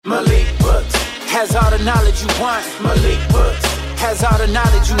Has all the knowledge you want. Malik Books. Has all the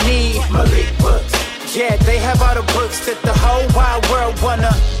knowledge you need. Malik Books. Yeah, they have all the books that the whole wide world wanna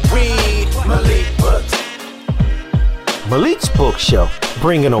read. Malik Books. Malik's Bookshelf,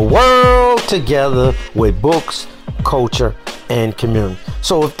 bringing a world together with books, culture, and community.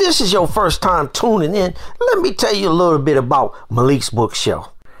 So if this is your first time tuning in, let me tell you a little bit about Malik's Bookshelf.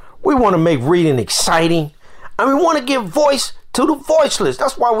 We want to make reading exciting, and we want to give voice to the voiceless.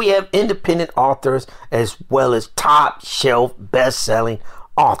 That's why we have independent authors as well as top shelf best-selling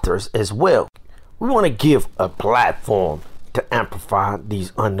authors as well. We want to give a platform to amplify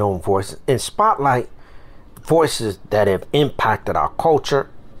these unknown voices and spotlight voices that have impacted our culture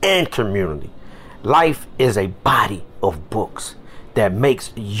and community. Life is a body of books that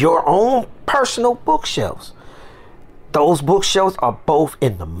makes your own personal bookshelves. Those bookshelves are both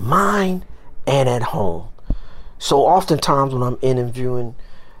in the mind and at home. So oftentimes when I'm interviewing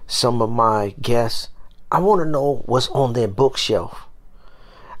some of my guests, I want to know what's on their bookshelf.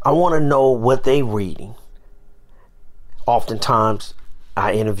 I want to know what they're reading. Oftentimes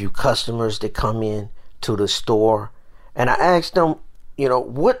I interview customers that come in to the store, and I ask them,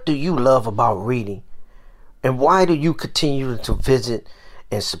 what do you love about reading? And why do you continue to visit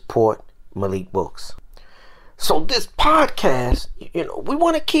and support Malik Books? So this podcast, we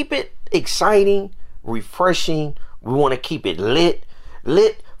want to keep it exciting, refreshing. We want to keep it lit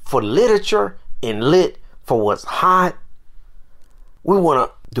for literature and lit for what's hot. We want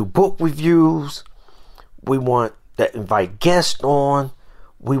to do book reviews. We want to invite guests on.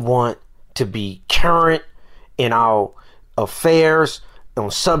 We want to be current in our affairs on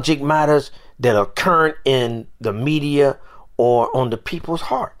subject matters that are current in the media or on the people's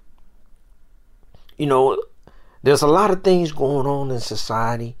heart. There's a lot of things going on in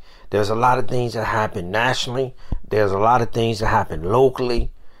society. There's a lot of things that happen nationally. There's a lot of things that happen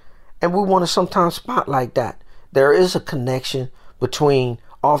locally. And we want to sometimes spotlight that. There is a connection between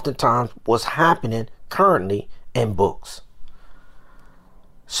oftentimes what's happening currently and books.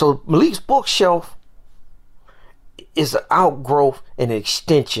 So Malik's Bookshelf is an outgrowth and an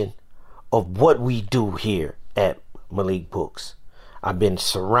extension of what we do here at Malik Books. I've been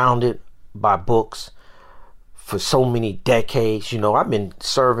surrounded by books for so many decades. I've been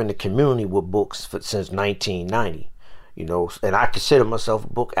serving the community with books since 1990. And I consider myself a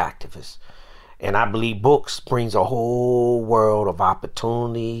book activist. And I believe books brings a whole world of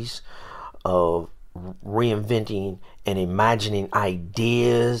opportunities, of reinventing and imagining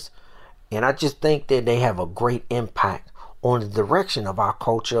ideas. And I just think that they have a great impact on the direction of our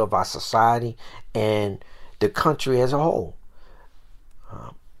culture, of our society, and the country as a whole.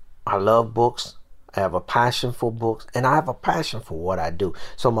 I love books. I have a passion for books, and I have a passion for what I do.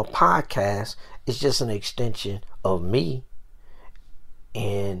 So my podcast is just an extension of me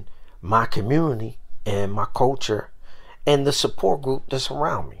and my community and my culture and the support group that's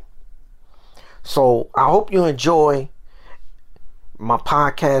around me. So I hope you enjoy my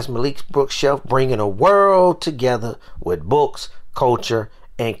podcast, Malik's Bookshelf, bringing a world together with books, culture,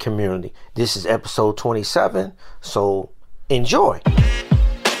 and community. This is episode 27, so enjoy.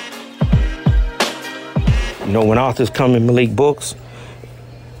 When authors come in Malik Books,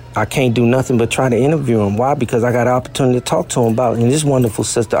 I can't do nothing but try to interview them. Why? Because I got an opportunity to talk to them about it. And this wonderful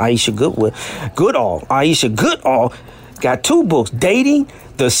sister, Aisha Goodall, got 2 books, Dating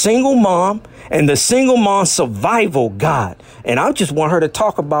the Single Mom and The Single Mom Survival Guide. And I just want her to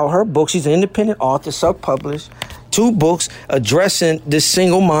talk about her book. She's an independent author, self-published. 2 books addressing this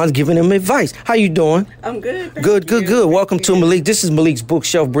single moms, giving them advice. How you doing? I'm good. Good. Welcome to Malik. This is Malik's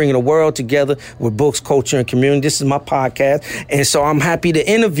Bookshelf, bringing the world together with books, culture, and community. This is my podcast. And so I'm happy to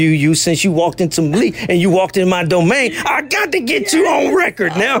interview you since you walked into Malik and you walked in my domain. I got to get you on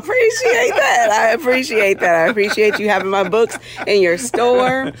record now. I appreciate that. I appreciate you having my books in your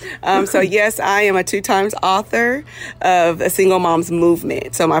store. So yes, I am a 2-time author of a Single Moms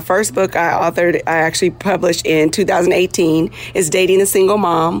Movement. So my first book I actually published in 2018 is Dating the Single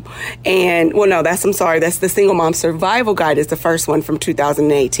Mom. And that's the Single Mom Survival Guide is the first one from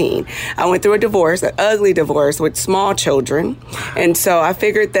 2018. I went through a divorce, an ugly divorce with small children. And so I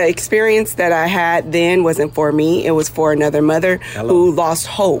figured the experience that I had then wasn't for me. It was for another mother who lost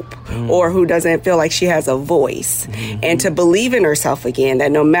hope or who doesn't feel like she has a voice. And to believe in herself again,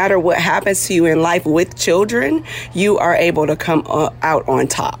 that no matter what happens to you in life with children, you are able to come out on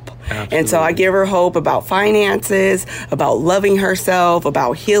top. Absolutely. And so I give her hope about finances, about loving herself,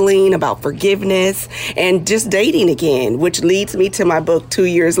 about healing, about forgiveness, and just dating again, which leads me to my book 2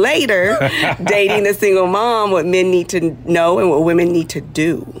 years later, Dating the Single Mom, What Men Need to Know and What Women Need to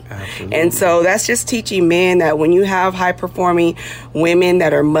Do. Absolutely. And so that's just teaching men that when you have high-performing women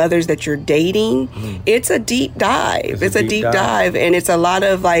that are mothers that you're dating, it's a deep dive. It's a deep dive, and it's a lot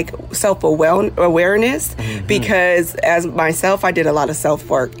of like self-awareness because as myself, I did a lot of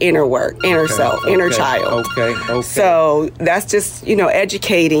self-work, inner self, inner child. Okay. So that's just,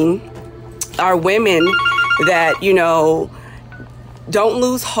 educating our women that, don't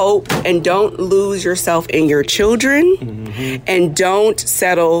lose hope and don't lose yourself in your children and don't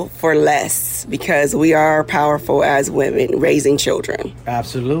settle for less because we are powerful as women raising children.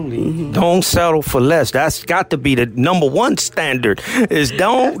 Absolutely. Don't settle for less. That's got to be the number one standard is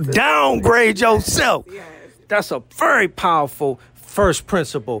don't downgrade yourself. Yes. That's a very powerful first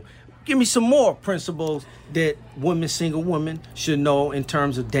principle. Give me some more principles that single women should know in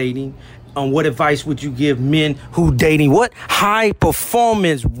terms of dating. What advice would you give men who dating? What high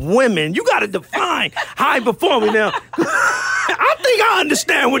performance women? You got to define high performing now. I think I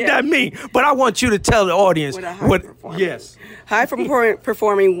understand what that means, but I want you to tell the audience what. Yes, high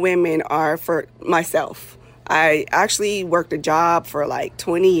performing women are for myself. I actually worked a job for like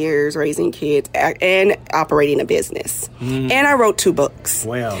 20 years raising kids and operating a business. And I wrote 2 books.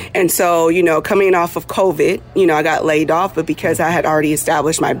 Wow. And so, coming off of COVID, I got laid off, but because I had already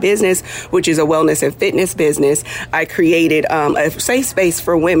established my business, which is a wellness and fitness business, I created a safe space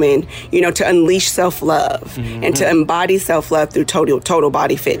for women, to unleash self-love and to embody self-love through total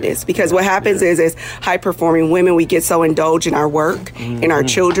body fitness. Because what happens is as high-performing women, we get so indulged in our work, in our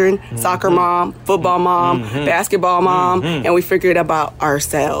children, soccer mom, football mom, basketball mom, and we figured about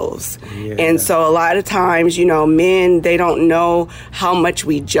ourselves. Yeah. And so a lot of times, men, they don't know how much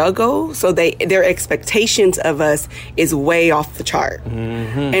we juggle, so their expectations of us is way off the chart.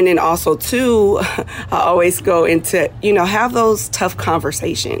 And then also too, I always go into, have those tough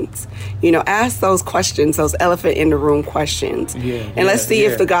conversations, ask those questions, those elephant in the room questions. And let's see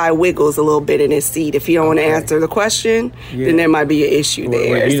if the guy wiggles a little bit in his seat. If he don't want to answer the question, then there might be an issue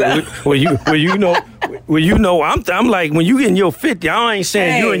there. I'm like, when you get in your 50s, I ain't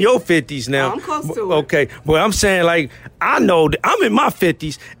saying you in your 50s now. I'm close to it. Okay, but I'm saying like, I know that I'm in my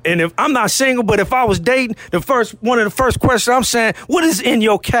 50s, and if I'm not single, but if I was dating, one of the first questions I'm saying, what is in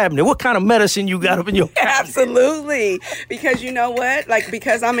your cabinet? What kind of medicine you got up in your cabinet? Absolutely. Because you know what? Like,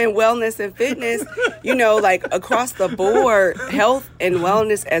 because I'm in wellness and fitness, like across the board, health and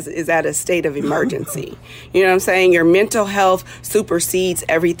wellness is at a state of emergency. You know what I'm saying? Your mental health supersedes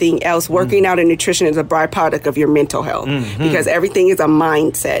everything else. Working out and nutrition is a byproduct of your mental health because everything is a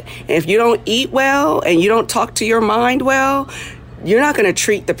mindset. And if you don't eat well and you don't talk to your mind well, you're not going to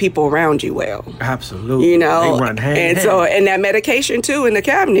treat the people around you well. Absolutely. They run hand in hand. So, and that medication too in the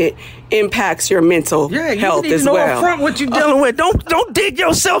cabinet impacts your mental health as well. You need to know up front what you're dealing with. Don't dig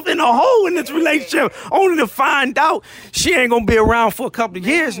yourself in a hole in this relationship only to find out she ain't going to be around for a couple of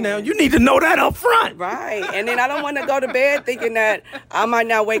years now. You need to know that up front. Right. And then I don't want to go to bed thinking that I might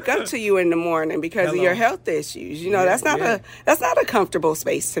not wake up to you in the morning because of your health issues. That's not a comfortable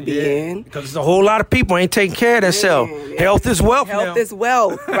space to be in. Because there's a whole lot of people ain't taking care of themselves. Health is wealth now. Health is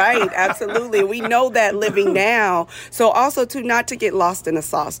wealth, right? Absolutely. We know that living now. So also not to get lost in the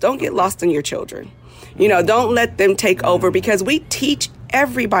sauce. Don't get lost in your children. Don't let them take over because we teach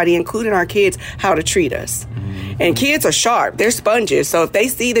everybody, including our kids, how to treat us. And kids are sharp. They're sponges. So if they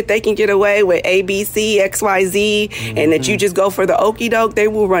see that they can get away with A, B, C, X, Y, Z, and that you just go for the okie doke, they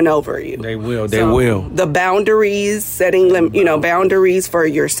will run over you. They will. The boundaries, setting boundaries for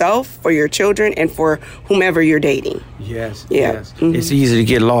yourself, for your children, and for whomever you're dating. Yes. It's easy to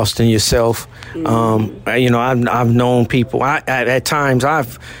get lost in yourself. I've known people. At times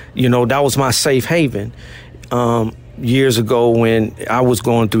that was my safe haven. Years ago when I was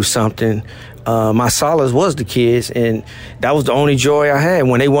going through something, my solace was the kids, and that was the only joy I had.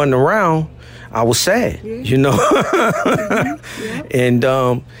 When they wasn't around, I was sad, And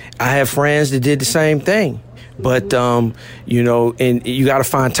I have friends that did the same thing. But, and you got to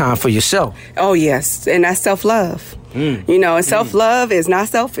find time for yourself. Oh, yes. And that's self-love. And self-love is not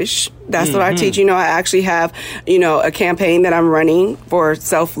selfish. That's what I teach. I actually have, a campaign that I'm running for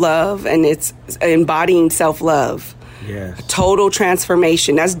self-love, and it's embodying self-love. Yes. Total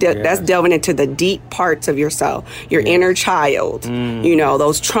transformation. That's delving into the deep parts of yourself, your inner child,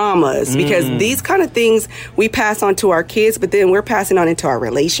 those traumas, because these kind of things we pass on to our kids, but then we're passing on into our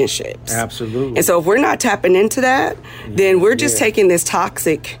relationships. Absolutely. And so if we're not tapping into that, then we're just taking this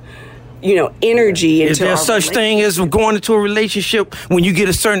toxic energy into Is there our such thing as going into a relationship when you get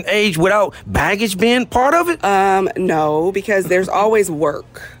a certain age without baggage being part of it? No, because there's always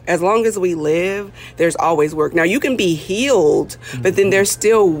work. As long as we live, there's always work. Now, you can be healed, but then there's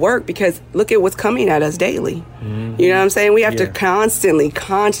still work, because look at what's coming at us daily. You know what I'm saying? We have to constantly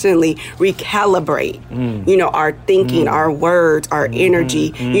recalibrate, our thinking, our words, our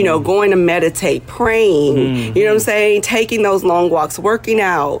energy, going to meditate, praying, you know what I'm saying? Taking those long walks, working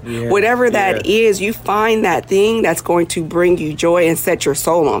out, whatever that is, you find that thing that's going to bring you joy and set your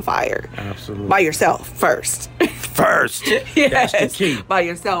soul on fire. Absolutely. By yourself first. Yes. That's the key. By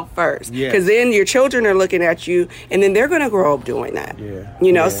yourself first. Because then your children are looking at you, and then they're going to grow up doing that.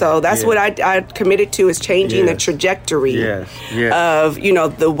 So that's what I committed to, is changing the trajectory of,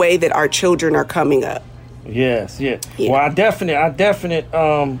 the way that our children are coming up. Well, I definitely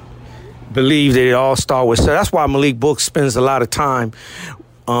believe that it all starts with, so that's why Malik Books spends a lot of time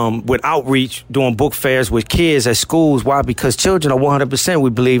with outreach, doing book fairs with kids at schools. Why? Because children are 100%, we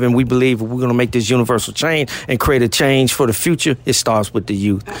believe if we're going to make this universal change and create a change for the future, it starts with the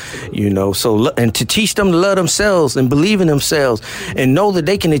youth. So, and to teach them to love themselves and believe in themselves and know that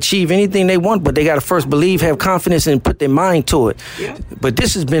they can achieve anything they want, but they got to first believe, have confidence, and put their mind to it. But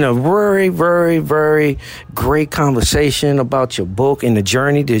this has been a very, very, very great conversation about your book and the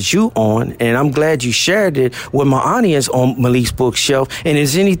journey that you on, and I'm glad you shared it with my audience on Malik's Bookshelf. And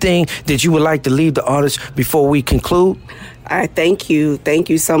is anything that you would like to leave the audience before we conclude? I thank you. Thank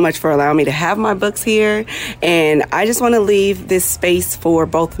you so much for allowing me to have my books here. And I just want to leave this space for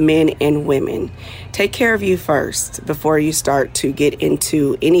both men and women. Take care of you first before you start to get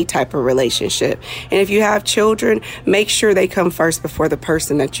into any type of relationship. And if you have children, make sure they come first before the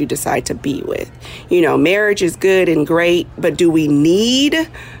person that you decide to be with. Marriage is good and great, but do we need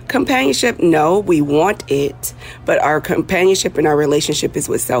companionship? No, we want it. But our companionship and our relationship is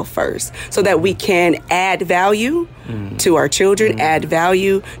with self first, so that we can add value to our children, add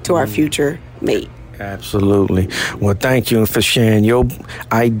value to our future mate. Absolutely. Well, thank you for sharing your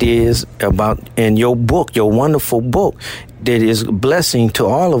ideas and your book, your wonderful book that is a blessing to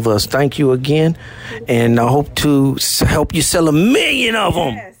all of us. Thank you again. And I hope to help you sell 1 million of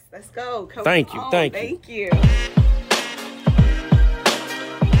them. Yes, let's go. Thank you. Thank you.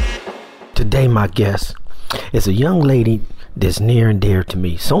 Today, my guest is a young lady that's near and dear to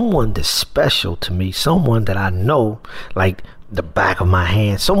me, someone that's special to me, someone that I know like the back of my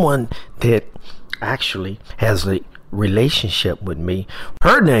hand, someone that actually has a relationship with me.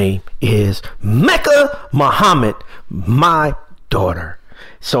 Her name is Mecca Muhammad, my daughter.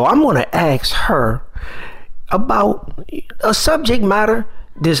 So I'm going to ask her about a subject matter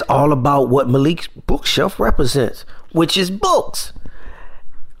that's all about what Malik's Bookshelf represents, which is books.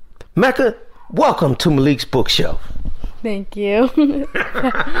 Mecca, welcome to Malik's Bookshelf. Thank you.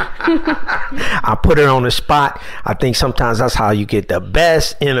 I put her on the spot. I think sometimes that's how you get the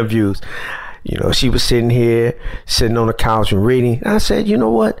best interviews. She was sitting on the couch and reading. And I said, you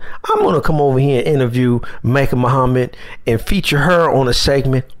know what? I'm going to come over here and interview Mecca Muhammad and feature her on a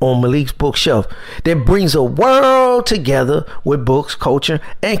segment on Malik's Bookshelf that brings a world together with books, culture,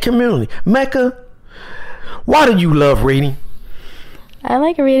 and community. Mecca, why do you love reading? I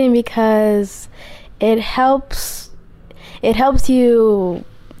like reading because it helps you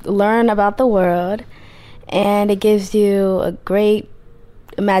learn about the world, and it gives you a great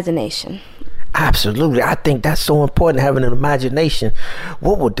imagination. Absolutely. I think that's so important, having an imagination.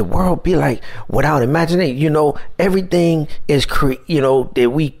 What would the world be like without imagination? Everything is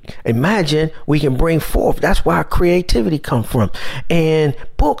that we imagine, we can bring forth. That's where our creativity comes from. And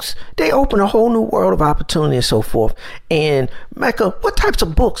books, they open a whole new world of opportunity and so forth. And Mecca, what types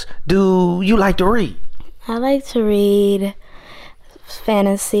of books do you like to read? I like to read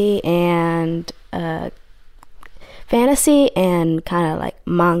fantasy and kind of like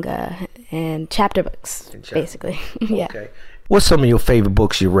manga and chapter books, basically. Yeah. Okay. What's some of your favorite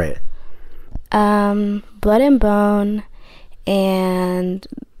books you read? Blood and Bone and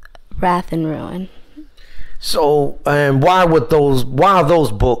Wrath and Ruin. So, and why are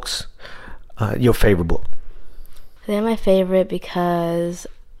those books your favorite book? They're my favorite because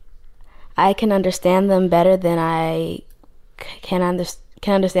I can understand them better than I can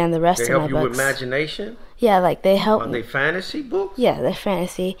understand the rest of my books. They help you with imagination? Yeah, like they help. Are they fantasy books? Yeah, they're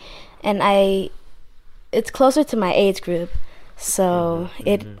fantasy. And it's closer to my age group. So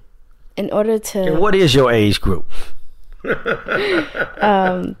in order to... And what is your age group?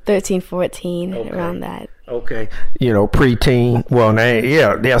 13, 14, around that. Okay. Preteen. Well,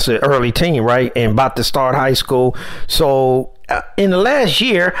 that's an early teen, right? And about to start high school. So in the last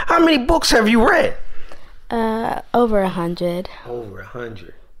year, how many books have you read? Over 100. Over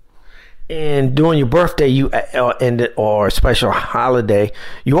 100. And during your birthday, or a special holiday,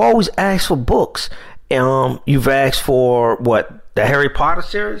 you always ask for books. You've asked for what? The Harry Potter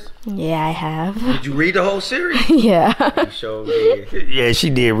series? Yeah, I have. Did you read the whole series? Yeah. You sure did. Yeah, she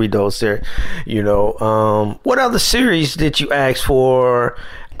did read the whole series. What other series did you ask for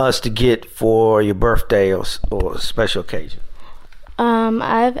us to get for your birthday or a special occasion?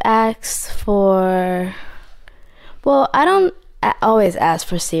 I've asked for... Well, I don't always ask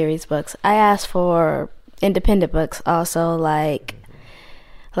for series books. I ask for independent books also, like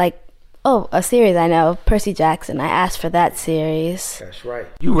a series I know, Percy Jackson. I asked for that series. That's right.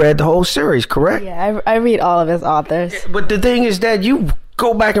 You read the whole series, correct? Yeah, I read all of his authors. But the thing is that you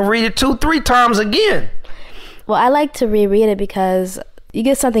go back and read it 2-3 times again. Well, I like to reread it because you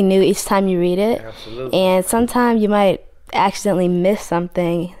get something new each time you read it. Absolutely. And sometimes you might accidentally miss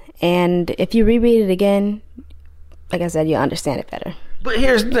something. And if you reread it again, like I said, you'll understand it better. But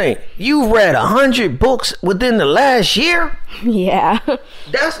here's the thing. You read 100 books within the last year? Yeah.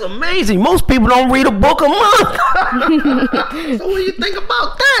 That's amazing. Most people don't read a book a month. So what do you think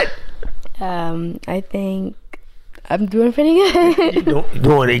about that? I think I'm doing pretty good. You're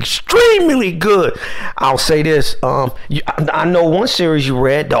doing extremely good. I'll say this. I know one series you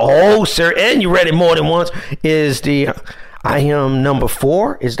read, the whole series, and you read it more than once, is the... I Am Number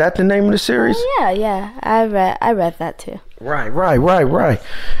 4. Is that the name of the series? Oh, yeah. I read that too. Right.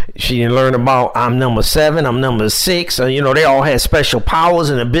 She didn't learn about I'm number 7, I'm number 6. They all had special powers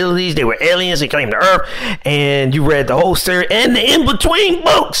and abilities. They were aliens. They came to Earth, and you read the whole series and the in between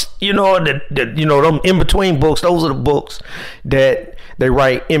books. Them in between books. Those are the books that they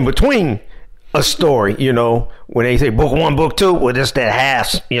write in between a story. When they say book 1, book 2, well, just that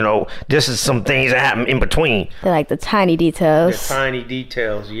half. This is some things that happen in between. They're like the tiny details. The tiny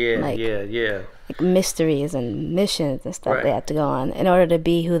details. Yeah. Like mysteries and missions and stuff they have to go on in order to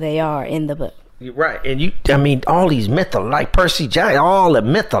be who they are in the book. Right. And all these like Percy Jackson, all the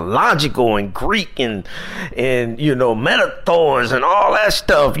mythological and Greek and metaphors and all that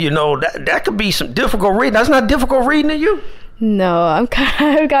stuff, that could be some difficult reading. That's not difficult reading to you? No, I've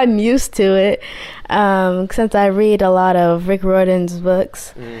gotten used to it since I read a lot of Rick Riordan's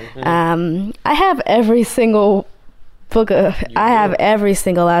books. Mm-hmm. I have every single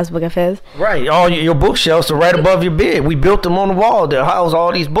last book of his. Right. All your bookshelves are right above your bed. We built them on the wall to house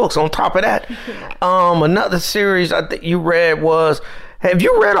all these books. On top of that, another series I think you read was, have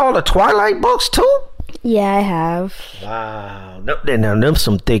you read all the Twilight books too? Yeah, I have. Wow. Now them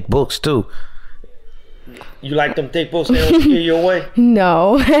some thick books too. You like them thick books? They don't scare you away?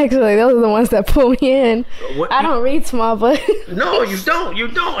 No, actually, those are the ones that pull me in. I don't read small books. No, you don't.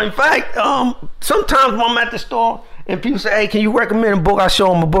 In fact, sometimes when I'm at the store and people say, "Hey, can you recommend a book?" I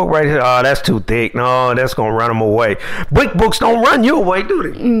show them a book right here. Oh, that's too thick. No, that's gonna run them away. Big books don't run you away,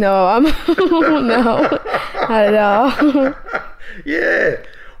 do they? No, no, not at all. Yeah.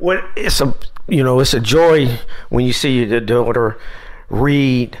 Well, it's a joy when you see your daughter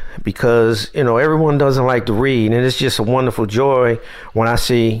read, because everyone doesn't like to read, and it's just a wonderful joy when I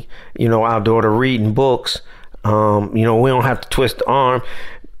see our daughter reading books. We don't have to twist the arm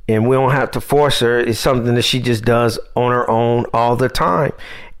and we don't have to force her. It's something that she just does on her own all the time,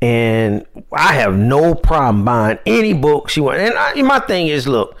 and I have no problem buying any book she wants. And my thing is,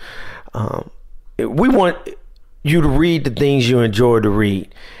 look, we want you to read the things you enjoy to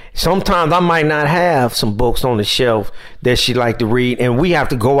read. Sometimes I might not have some books on the shelf that she like to read, and we have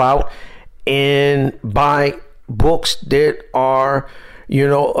to go out and buy books that are,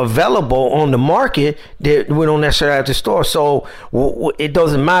 available on the market that we don't necessarily have at the store. So it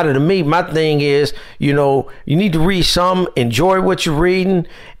doesn't matter to me. My thing is, you need to read some, enjoy what you're reading,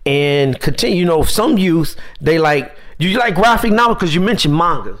 and continue. Some youth, do you like graphic novels? Because you mentioned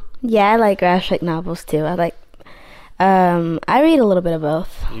manga. Yeah, I like graphic novels too. I read a little bit of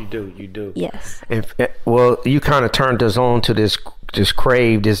both. You do. Yes. Well, you kind of turned us on to this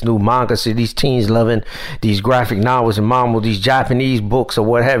crave, this new manga. See, these teens loving these graphic novels and manga, these Japanese books or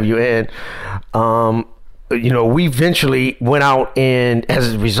what have you. And, we eventually went out, and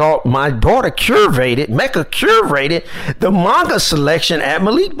as a result, my daughter Mecca curated the manga selection at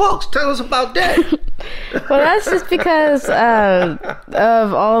Malik Books. Tell us about that. Well, that's just because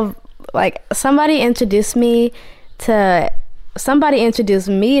of all, somebody introduced me to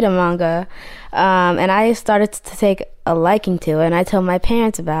manga, and I started to take a liking to it, and I told my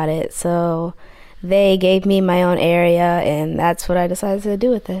parents about it, so they gave me my own area, and that's what I decided to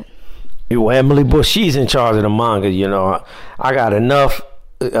do with it. Well, Emily Bush, she's in charge of the manga. I got enough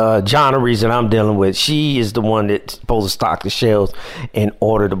genres that I'm dealing with. She is the one that's supposed to stock the shelves and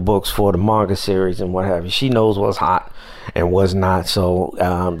order the books for the manga series and what have you. She knows what's hot and what's not. So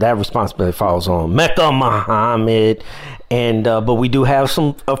that responsibility falls on Mecca Muhammad. And but we do have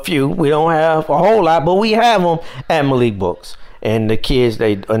a few. We don't have a whole lot, but we have them at Malik Books. And the kids,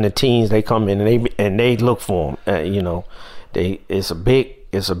 and the teens, they come in and they look for them. It's a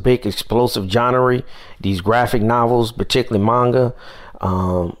big explosive genre. These graphic novels, particularly manga.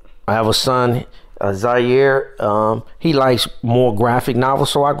 I have a son, Zaire. He likes more graphic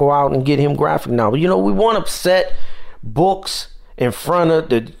novels, so I go out and get him graphic novels. We want to set books in front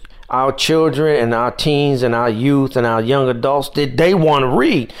of our children and our teens and our youth and our young adults that they want to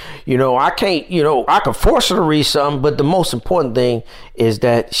read. I can't, I can force her to read something, but the most important thing is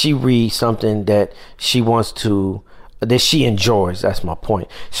that she reads something that that she enjoys. That's my point.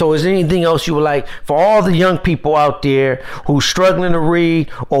 So is there anything else you would like for all the young people out there who's struggling to read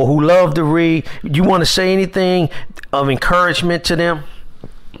or who love to read? Do you want to say anything of encouragement to them?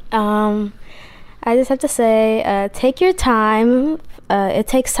 I just have to say, take your time. It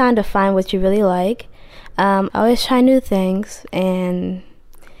takes time to find what you really like. Always try new things, and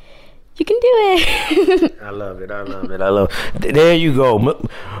you can do it. I love it. There you go.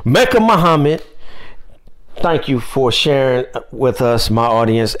 Mecca Muhammad, thank you for sharing with us, my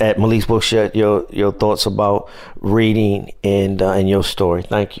audience at Malik's Bookshed, your thoughts about reading and your story.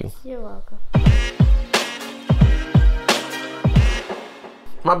 Thank you. You're welcome.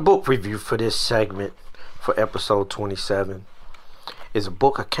 My book review for this segment, for episode 27, is a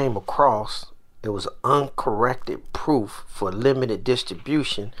book I came across. It was uncorrected proof for limited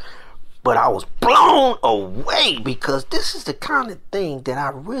distribution, but I was blown away because this is the kind of thing that I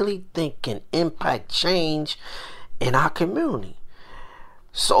really think can impact change in our community.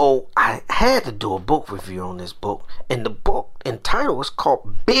 So I had to do a book review on this book, and the book entitled was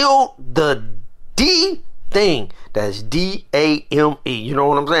called Build the D Thing. That's DAME. You know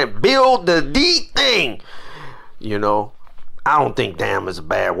what I'm saying? Build the D Thing. I don't think damn is a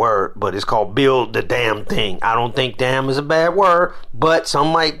bad word, but it's called Build the Damn Thing. I don't think damn is a bad word, but some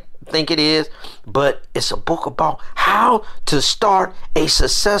might think it is. But it's a book about how to start a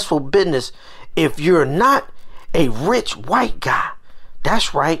successful business if you're not a rich white guy.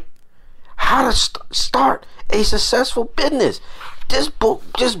 That's right. How to start a successful business. This book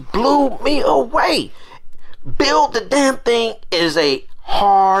just blew me away. Build the Damn Thing is a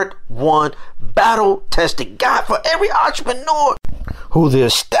hard-won, battle-tested guide for every entrepreneur who the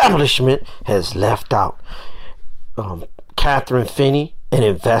establishment has left out. Catherine Finney, an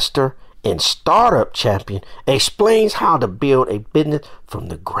investor and startup champion, explains how to build a business from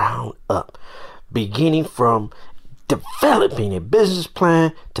the ground up, beginning from developing a business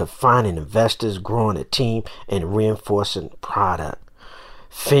plan to finding investors, growing a team, and reinforcing product.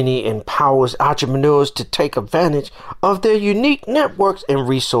 Finney empowers entrepreneurs to take advantage of their unique networks and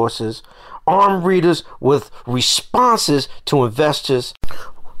resources, arm readers with responses to investors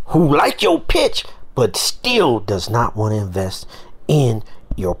who like your pitch but still does not want to invest in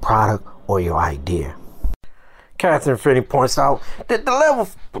your product or your idea. Catherine Finney points out that the level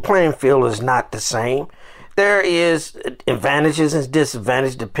playing field is not the same. There is advantages and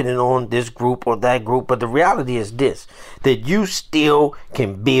disadvantages depending on this group or that group, but the reality is this, that you still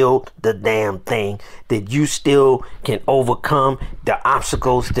can build the damn thing, that you still can overcome the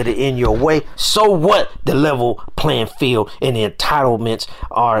obstacles that are in your way. So what? The level playing field and the entitlements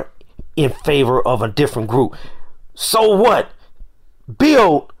are in favor of a different group. So what?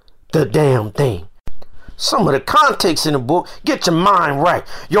 Build the damn thing. Some of the context in the book, get your mind right.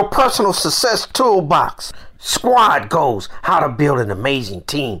 Your personal success toolbox, squad goals, how to build an amazing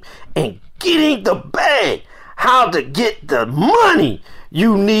team, and getting the bag, how to get the money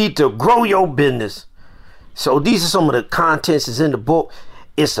you need to grow your business. So these are some of the contents that's in the book.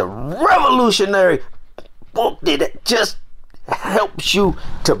 It's a revolutionary book that just helps you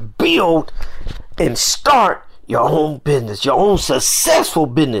to build and start your own business, your own successful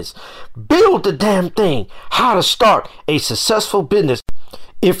business. Build the damn thing. How to start a successful business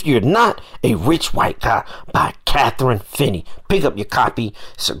if you're not a rich white guy, by Catherine Finney. Pick up your copy.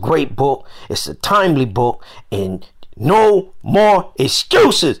 It's a great book. It's a timely book, and no more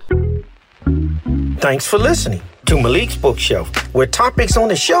excuses. Thanks for listening to Malik's Bookshelf, where topics on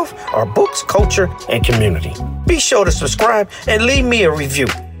the shelf are books, culture, and community. Be sure to subscribe and leave me a review.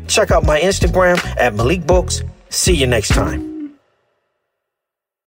 Check out my Instagram at Malik Books. See you next time.